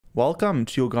Welcome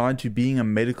to your guide to being a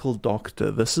medical doctor.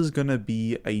 This is going to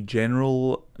be a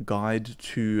general guide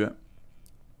to,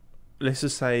 let's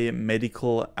just say,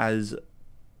 medical as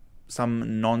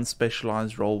some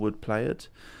non-specialized role would play it.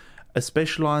 A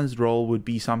specialized role would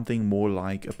be something more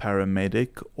like a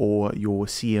paramedic or your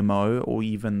CMO or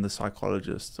even the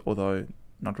psychologist, although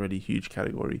not really a huge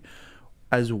category,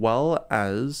 as well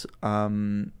as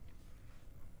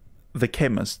the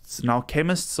chemists. Now,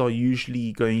 chemists are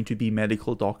usually going to be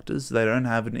medical doctors. They don't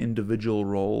have an individual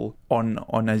role on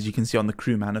as you can see on the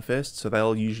crew manifest, so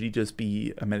they'll usually just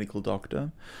be a medical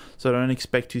doctor. So don't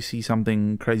expect to see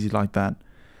something crazy like that.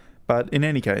 But in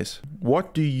any case,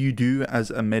 what do you do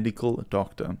as a medical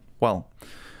doctor? Well,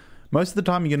 most of the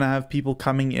time you're going to have people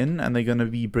coming in and they're going to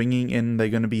be they're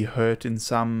going to be hurt in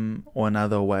some or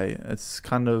another way. It's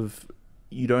kind of,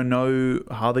 you don't know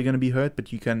how they're going to be hurt,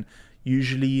 but you can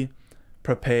usually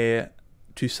prepare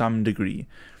to some degree.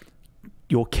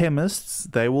 Your chemists,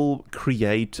 they will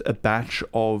create a batch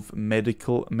of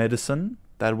medicine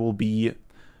that will be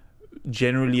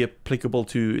generally applicable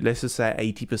to, let's just say,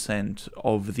 80%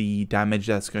 of the damage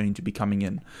that's going to be coming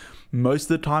in. Most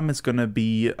of the time it's going to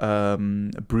be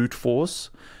brute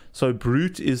force. So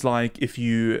brute is like if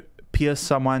you pierce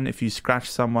someone, if you scratch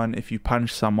someone, if you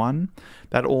punch someone,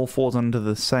 that all falls under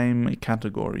the same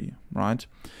category, right?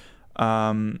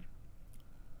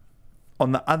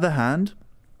 On the other hand,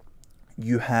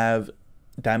 you have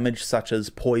damage such as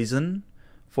poison,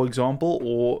 for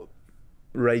example,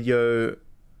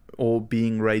 or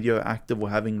being radioactive or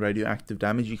having radioactive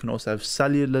damage. You can also have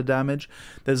cellular damage.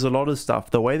 There's a lot of stuff.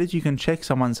 The way that you can check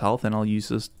someone's health, and I'll use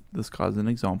this guy as an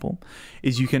example,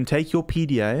 is you can take your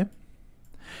PDA,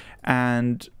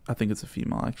 and I think it's a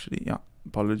female actually. Yeah,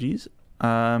 apologies.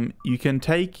 You can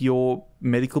take your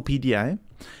medical PDA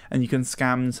and you can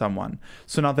scan someone.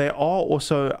 So now there are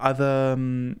also other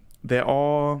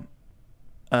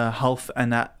health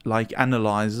like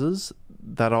analyzers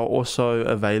that are also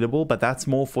available, but that's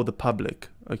more for the public.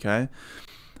 Okay,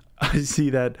 I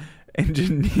see that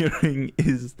engineering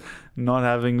is not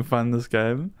having fun this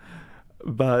game,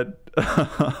 but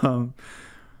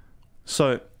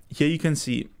so here you can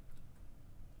see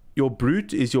your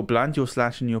brute is your blunt, your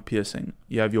slash, and your piercing.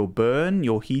 You have your burn,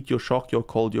 your heat, your shock, your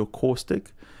cold, your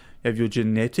caustic. You have your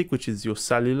genetic, which is your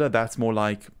cellular. That's more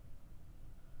like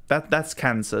that's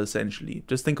cancer essentially.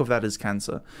 Just think of that as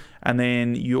cancer. And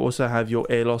then you also have your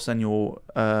air loss and your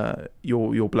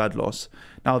blood loss.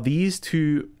 Now these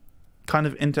two kind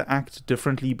of interact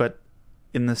differently, but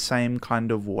in the same kind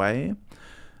of way.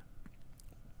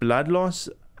 Blood loss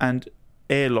and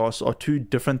air loss are two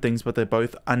different things, but they're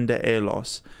both under air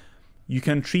loss. You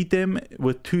can treat them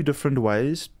with two different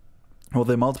ways. Well,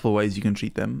 there are multiple ways you can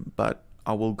treat them, but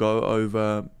I will go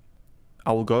over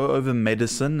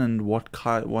medicine and what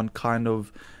kind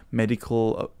of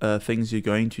medical things you're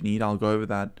going to need. I'll go over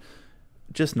that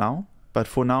just now. But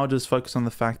for now, just focus on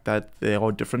the fact that there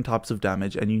are different types of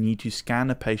damage and you need to scan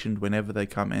a patient whenever they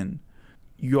come in.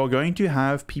 You are going to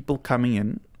have people coming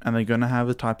in and they're going to have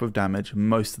a type of damage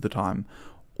most of the time,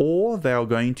 or they are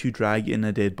going to drag in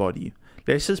a dead body.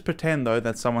 Let's just pretend though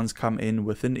that someone's come in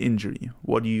with an injury.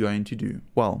 What are you going to do?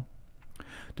 Well,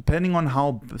 depending on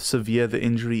how severe the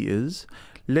injury is,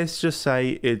 let's just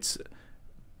say it's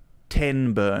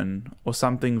 10 burn or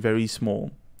something very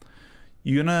small.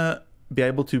 You're gonna be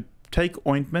able to take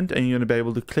ointment and you're going to be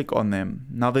able to click on them.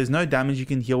 Now there's no damage you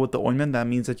can heal with the ointment. That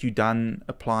means that you're done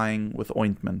applying with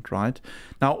ointment, right?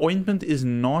 Now ointment is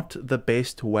not the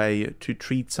best way to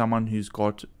treat someone who's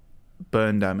got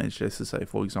burn damage, let's just say,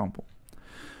 for example.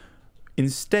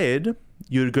 Instead,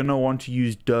 you're going to want to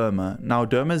use derma. Now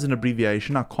derma is an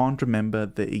abbreviation. I can't remember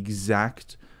the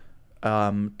exact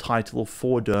title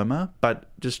for derma, but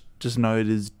just know it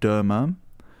is derma.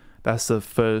 That's the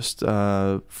first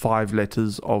 5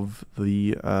 letters of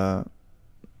the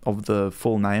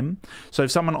full name. So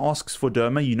if someone asks for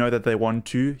derma, you know that they want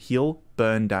to heal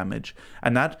burn damage,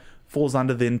 and that falls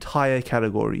under the entire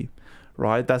category,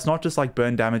 right? That's not just like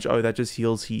burn damage. Oh, that just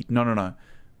heals heat. No.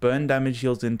 Burn damage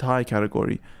heals the entire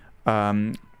category.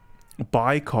 Bicar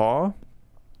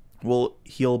will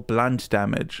heal blunt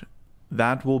damage.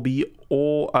 That will be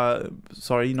all,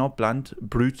 sorry, not blunt,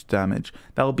 brute damage.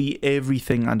 That will be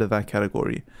everything under that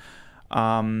category.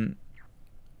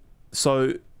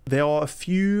 So there are a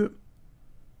few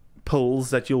pills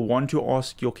that you'll want to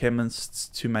ask your chemists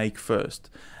to make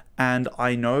first. And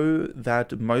I know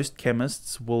that most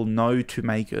chemists will know to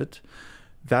make it.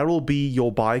 That will be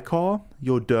your Bicar,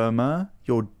 your Derma,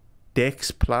 your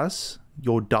Dex Plus,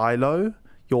 your Dilo,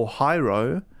 your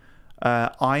Hyro,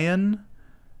 Iron,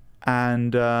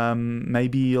 and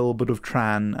maybe a little bit of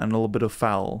Tran and a little bit of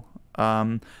Fal.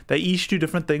 They each do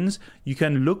different things. You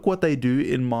can look what they do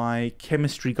in my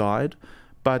chemistry guide,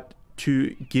 but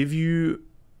to give you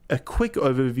a quick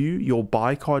overview, your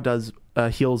bicar does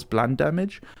heals blunt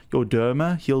damage, your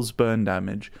derma heals burn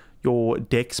damage, your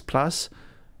dex plus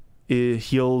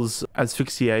heals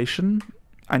asphyxiation,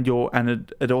 and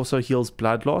it also heals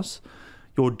blood loss.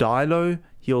 Your dilo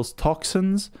heals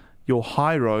toxins, your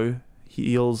hyro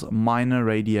heals minor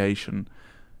radiation.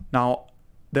 Now,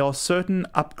 there are certain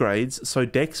upgrades. So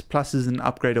Dex Plus is an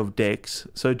upgrade of Dex,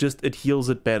 so it heals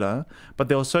it better. But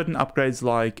there are certain upgrades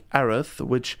like Arith,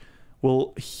 which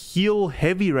will heal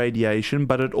heavy radiation,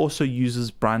 but it also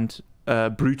uses brute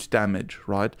damage,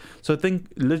 right? So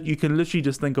you can literally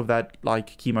just think of that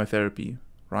like chemotherapy,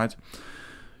 right?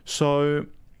 So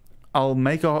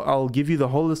I'll give you the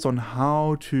whole list on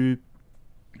how to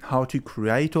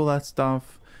create all that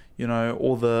stuff. You know,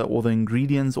 all the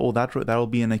ingredients, all that'll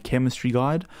be in a chemistry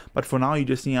guide. But for now, you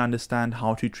just need to understand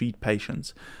how to treat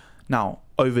patients. Now,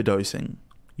 overdosing.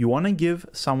 You want to give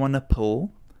someone a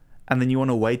pill, and then you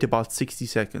want to wait about 60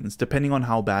 seconds, depending on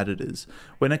how bad it is.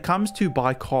 When it comes to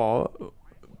bicar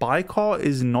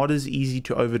is not as easy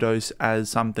to overdose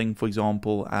as something, for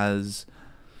example, as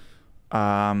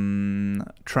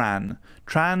Tran,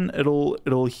 it'll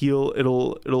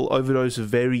overdose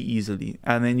very easily,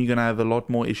 and then you're gonna have a lot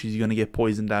more issues. You're gonna get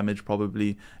poison damage, probably.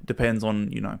 It depends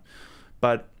on,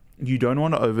 but you don't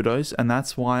want to overdose, and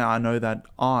that's why I know that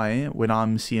when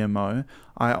I'm CMO,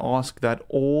 I ask that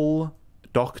all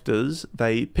doctors,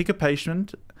 they pick a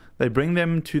patient, they bring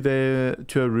them to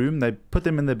a room, they put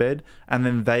them in the bed, and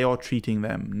then they are treating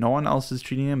them. No one else is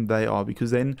treating them, they are,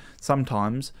 because then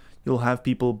sometimes you'll have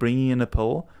people bringing in a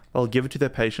pill, they'll give it to their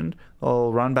patient,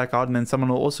 they'll run back out, and then someone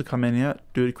will also come in here,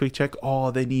 do a quick check. Oh,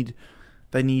 they need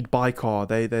bicar,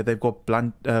 they've got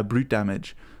brute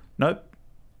damage. Nope,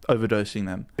 overdosing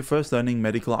them. If first learning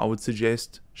medical, I would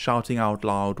suggest shouting out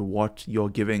loud what you're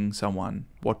giving someone,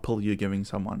 what pill you're giving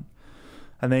someone.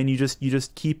 And then you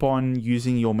just keep on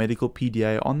using your medical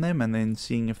PDA on them, and then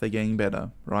seeing if they're getting better,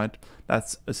 right?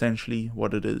 That's essentially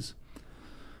what it is.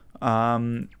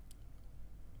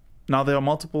 Now, there are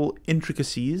multiple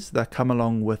intricacies that come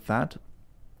along with that.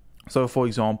 So, for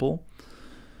example,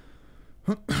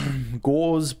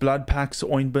 gauze, blood packs,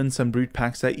 ointments, and brute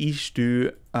packs, they each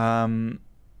do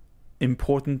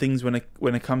important things when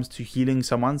it comes to healing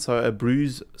someone. So a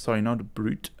bruise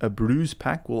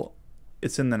pack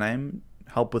it's in the name,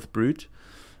 help with brute.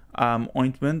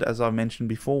 Ointment, as I mentioned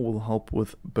before, will help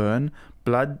with burn.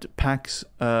 Blood packs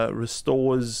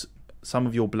restores some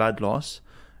of your blood loss.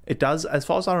 It does, as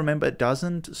far as I remember, it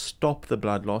doesn't stop the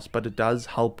blood loss, but it does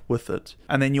help with it.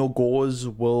 And then your gauze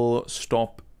will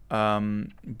stop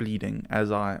bleeding,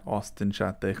 as I asked in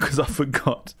chat there, because I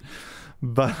forgot.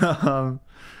 But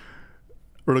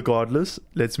regardless,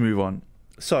 let's move on.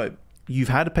 So, you've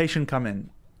had a patient come in.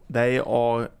 They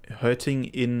are hurting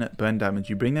in burn damage.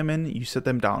 You bring them in, you sit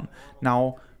them down.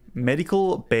 Now,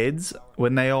 medical beds,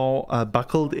 when they are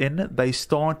buckled in, they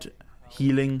start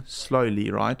healing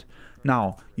slowly, right?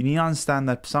 Now, you need to understand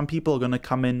that some people are going to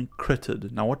come in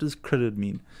critted. Now, what does critted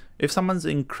mean? If someone's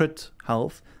in crit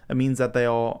health, it means that they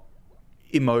are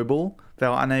immobile, they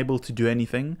are unable to do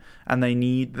anything, and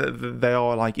they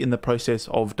are like in the process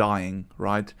of dying,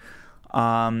 right?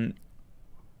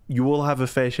 You will have a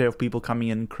fair share of people coming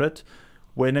in crit.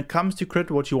 When it comes to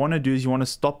crit, what you want to do is you want to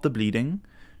stop the bleeding.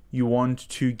 You want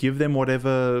to give them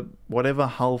whatever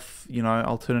health,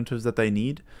 alternatives that they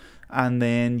need. And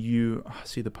then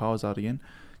see the power's out again.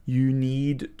 You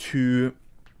need to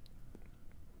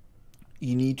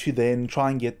then try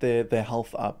and get their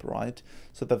health up, right?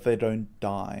 So that they don't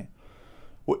die.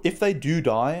 Well, if they do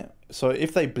die, so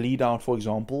if they bleed out, for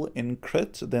example, in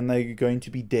crit, then they're going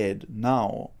to be dead.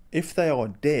 Now, if they are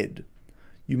dead,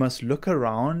 you must look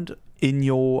around in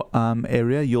your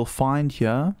area. You'll find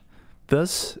here,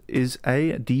 this is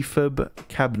a defib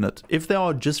cabinet. If they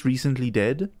are just recently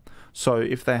dead, so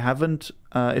if they haven't,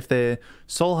 if their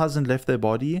soul hasn't left their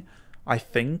body, I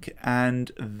think,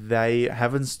 and they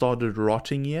haven't started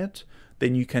rotting yet,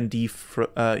 then you can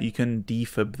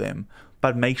defib them.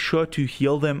 But make sure to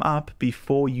heal them up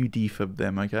before you defib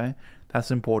them, okay? That's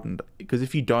important, because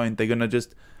if you don't, they're gonna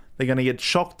get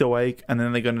shocked awake, and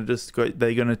then they're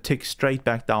gonna tick straight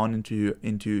back down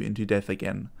into death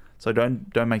again. So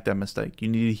don't make that mistake. You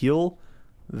need to heal,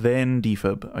 then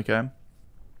defib, okay?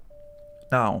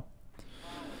 Now,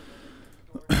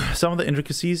 some of the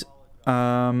intricacies,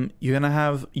 you're gonna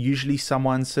have usually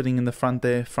someone sitting in the front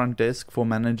desk for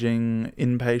managing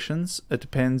inpatients. It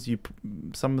depends.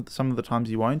 Some of the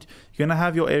times you won't. You're gonna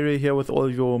have your area here with all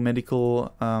of your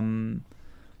medical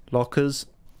lockers.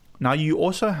 Now you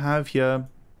also have here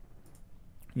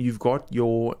you've got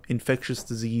your infectious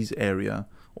disease area,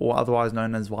 or otherwise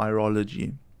known as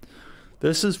virology.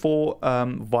 This is for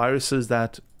viruses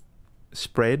that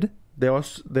spread. There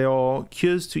are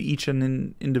cures to each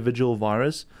individual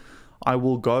virus. I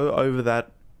will go over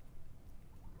that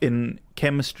in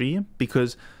chemistry,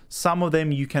 because some of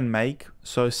them you can make.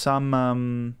 So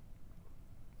some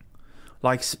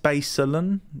like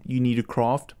spacillin you need to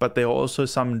craft, but there are also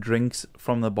some drinks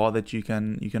from the bar that you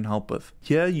can help with.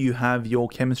 Here you have your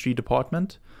chemistry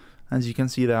department. As you can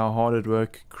see, they are hard at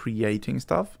work creating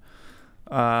stuff.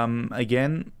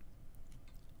 Again,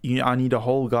 I need a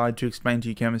whole guide to explain to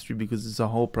you chemistry, because it's a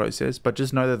whole process, but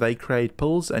just know that they create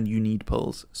pills and you need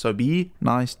pills. So be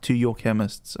nice to your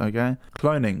chemists, okay?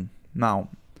 Cloning. Now,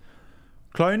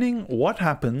 cloning, what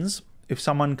happens if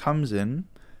someone comes in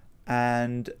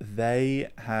and they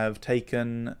have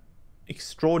taken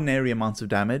extraordinary amounts of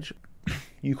damage?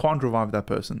 You can't revive that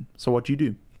person. So what do you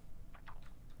do?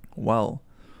 Well,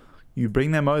 you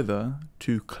bring them over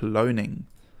to cloning.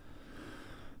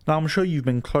 Now, I'm sure you've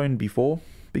been cloned before,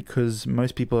 because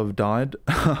most people have died.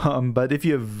 But if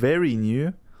you're very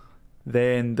new,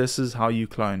 then this is how you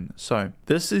clone. So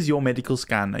this is your medical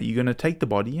scanner. You're going to take the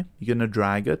body, you're going to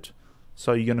drag it.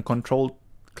 So you're going to control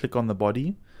click on the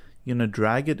body, you're going to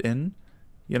drag it in,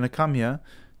 you're going to come here,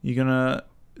 you're going to,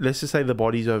 let's just say the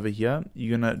body's over here,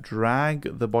 you're going to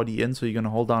drag the body in. So you're going to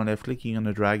hold down left click, you're going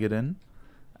to drag it in,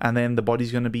 and then the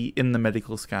body's going to be in the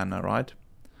medical scanner, right?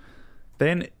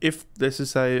 Then if, let's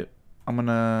just say, I'm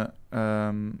gonna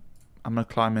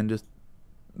climb in, just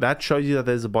that shows you that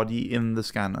there's a body in the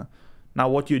scanner. Now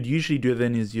what you'd usually do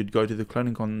then is you'd go to the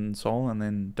cloning console and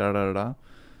then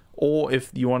or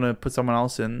if you want to put someone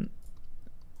else in,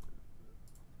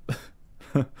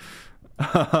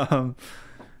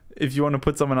 if you want to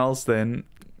put someone else then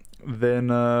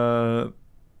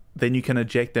you can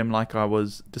eject them like I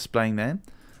was displaying there.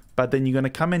 But then you're going to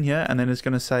come in here and then it's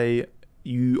going to say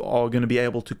you are going to be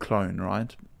able to clone,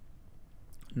 right?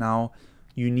 Now,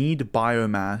 you need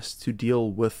biomass to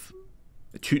deal with,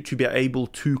 to be able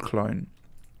to clone.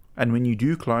 And when you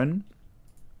do clone,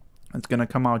 it's going to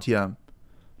come out here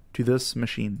to this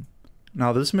machine.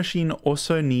 Now, this machine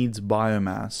also needs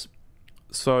biomass.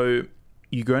 So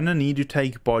you're going to need to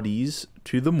take bodies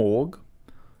to the morgue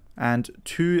and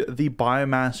to the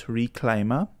biomass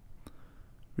reclaimer.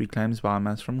 Reclaims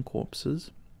biomass from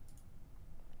corpses.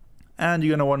 And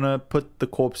you're going to want to put the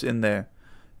corpse in there.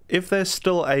 If they're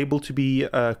still able to be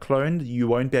cloned, you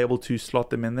won't be able to slot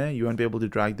them in there. You won't be able to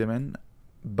drag them in.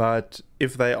 But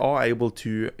if they are able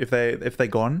to, if they're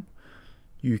gone,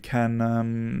 you can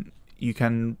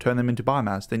turn them into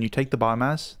biomass. Then you take the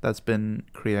biomass that's been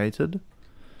created,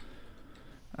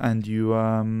 and you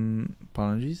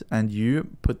apologies, and you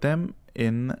put them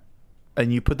in,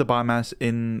 and you put the biomass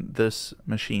in this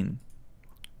machine.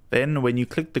 Then when you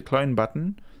click the clone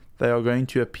button, they are going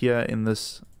to appear in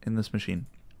this machine.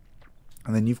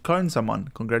 And then you've cloned someone.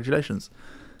 Congratulations.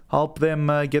 Help them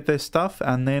get their stuff,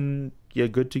 and then you're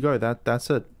good to go. That's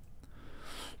it.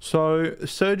 So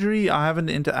surgery, I haven't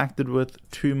interacted with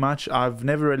too much. I've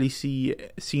never really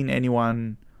seen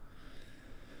anyone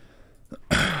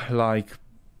like,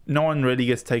 no one really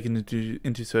gets taken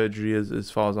into surgery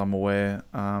as far as I'm aware.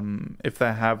 If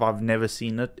they have, I've never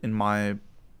seen it in my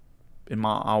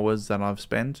hours that I've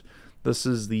spent. This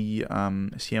is the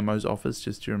CMO's office,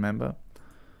 just to remember.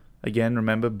 Again,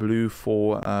 remember blue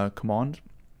for command.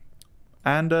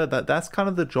 And that's kind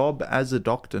of the job as a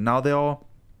doctor. Now there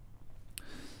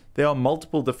are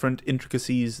multiple different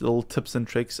intricacies, little tips and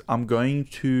tricks. I'm going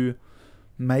to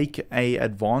make a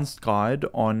advanced guide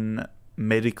on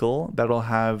medical that'll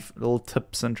have little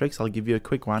tips and tricks. I'll give you a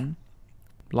quick one.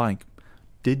 Like,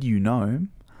 did you know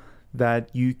that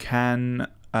you can,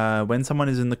 when someone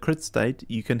is in the crit state,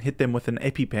 you can hit them with an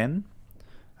EpiPen?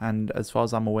 And as far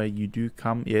as I'm aware, you do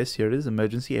come, yes, here it is,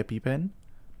 emergency EpiPen,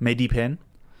 MediPen.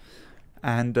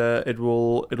 And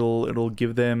it'll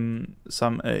give them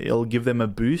some, it'll give them a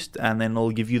boost, and then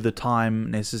it'll give you the time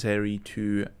necessary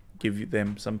to give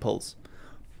them some pills.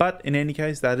 But in any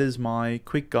case, that is my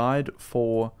quick guide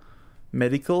for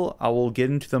medical. I will get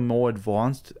into the more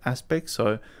advanced aspects.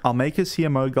 So I'll make a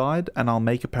CMO guide and I'll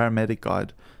make a paramedic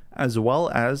guide, as well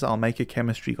as I'll make a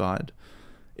chemistry guide.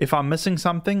 If I'm missing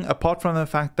something, apart from the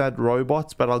fact that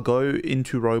robots, but I'll go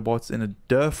into robots in a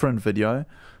different video,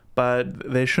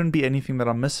 but there shouldn't be anything that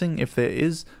I'm missing. If there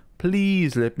is,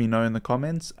 please let me know in the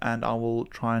comments and I will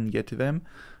try and get to them.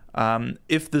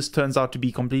 If this turns out to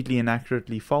be completely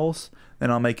inaccurately false,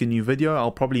 then I'll make a new video. I'll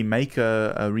probably make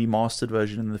a remastered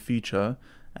version in the future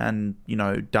and, you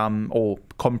know, dumb or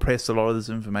compress a lot of this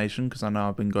information, because I know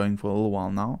I've been going for a little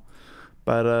while now.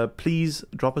 But please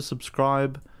drop a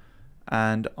subscribe,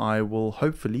 and I will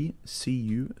hopefully see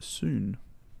you soon.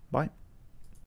 Bye.